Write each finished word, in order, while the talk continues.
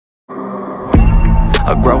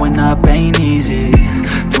Growing up ain't easy.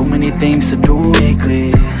 Too many things to do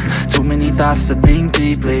weekly. Too many thoughts to think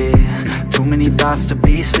deeply. Too many thoughts to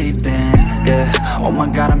be sleeping. Yeah, oh my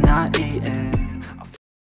God, I'm not eating.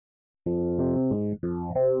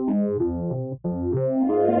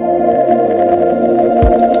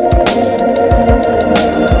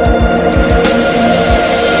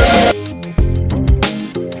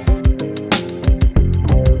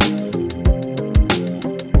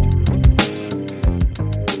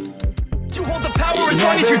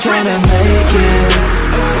 You're gonna make it.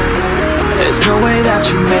 There's no way that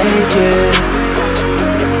you make it.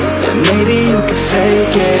 And maybe you can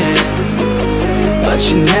fake it, but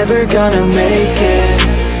you're never gonna make it.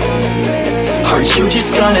 Are you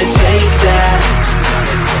just gonna take that?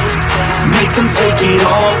 Make them take it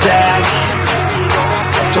all back.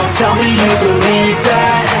 Don't tell me you believe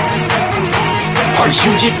that. Are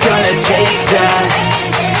you just gonna take that?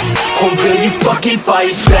 Or will you fucking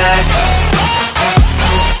fight back?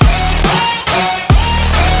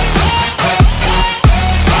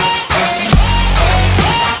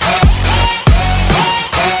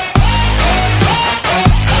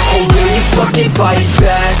 Fucking fight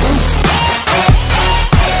back.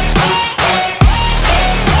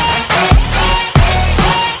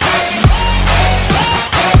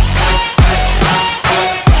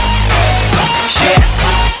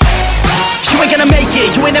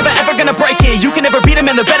 You ain't never ever gonna break it. You can never beat them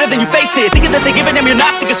and they're better than you face it. Thinking that they give a damn, you're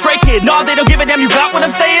not thinking straight, kid. No, they don't give a damn, you got what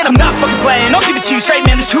I'm saying? I'm not fucking playing, I'll give it to you straight,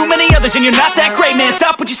 man. There's too many others and you're not that great, man.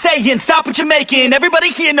 Stop what you're saying, stop what you're making. Everybody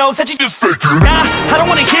here knows that you just faking. Nah, I don't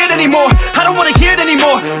wanna hear it anymore. I don't wanna hear it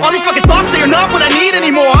anymore. All these fucking thoughts, they are not what I need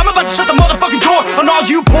anymore. I'm about to shut the motherfucking door on all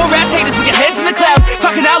you poor ass haters with your heads in the clouds,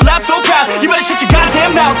 talking out loud so proud. You better shut your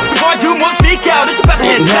goddamn mouth before I do more speak out. It's about to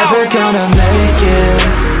head south. You're never gonna make it.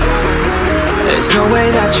 There's no way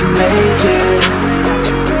that you make it.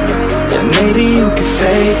 Yeah, maybe you can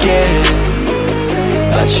fake it,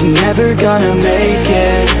 but you're never gonna make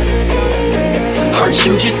it. Are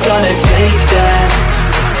you just gonna take that?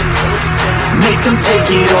 Make them take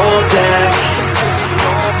it all back.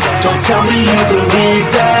 Don't tell me you believe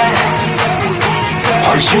that.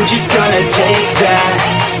 Are you just gonna take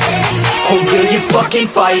that? Or will you fucking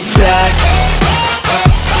fight back?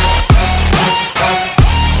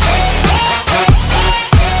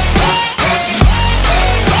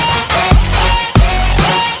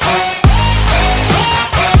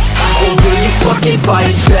 Fucking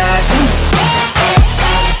fight back.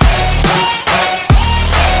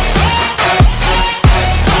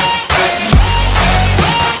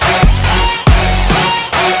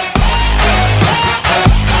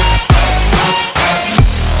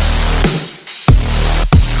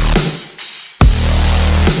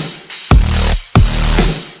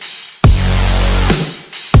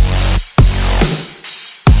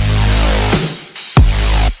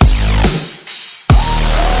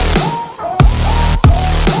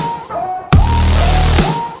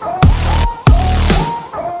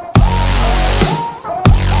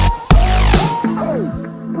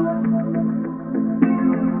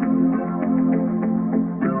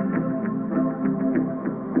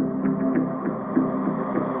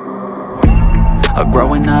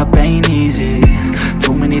 Growing up ain't easy.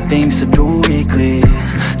 Too many things to do weekly.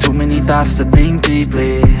 Too many thoughts to think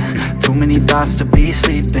deeply. Too many thoughts to be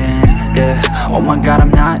sleeping. Yeah, oh my God, I'm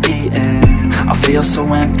not eating. I feel so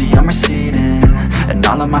empty, I'm receding. And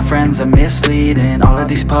all of my friends are misleading. All of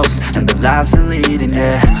these posts and the lives they're leading.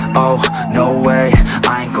 Yeah, oh, no way,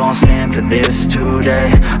 I ain't gon' stand for this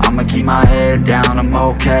today. I'ma keep my head down, I'm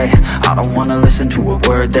okay. I don't wanna listen to a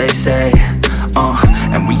word they say.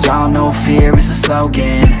 And we all know fear is a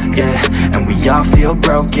slogan, yeah. And we all feel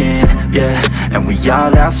broken, yeah. And we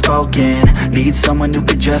all outspoken. Need someone who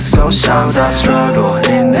could just so shout. Sometimes I struggle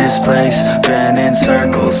in this place. Been in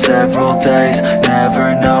circles several days,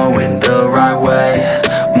 never knowing the right way.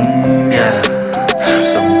 Yeah.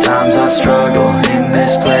 Sometimes I struggle in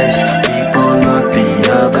this place. People look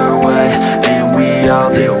the other way, and we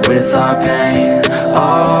all deal with our pain.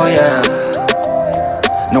 Oh yeah.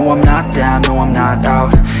 No, I'm not down, no, I'm not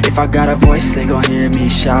out. If I got a voice, they gon' hear me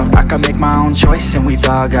shout. I can make my own choice and we've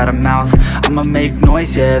all got a mouth. I'ma make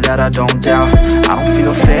noise, yeah, that I don't doubt. I don't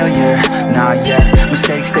feel failure, not yet.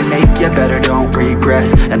 Mistakes they make, you better don't regret.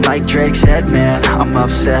 And like Drake said, man, I'm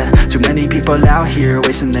upset. Too many people out here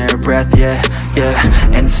wasting their breath, yeah, yeah.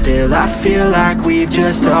 And still I feel like we've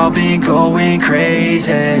just all been going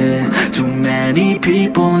crazy. Too many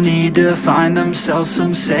people need to find themselves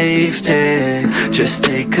some safety. Just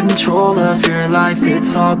take control of your life,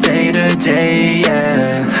 it's all day to day,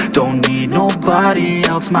 yeah. Don't need nobody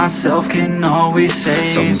else, myself can always save.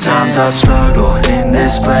 Sometimes I struggle in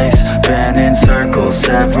this place, been in circles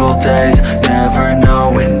several days, never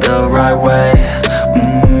knowing the right way,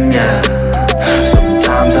 yeah.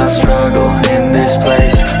 Sometimes I struggle in this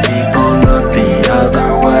place, people look the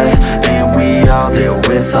other way, and we all deal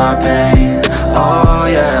with our pain, oh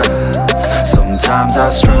yeah. Sometimes I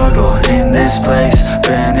struggle in this place,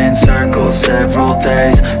 been in circles several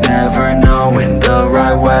days, never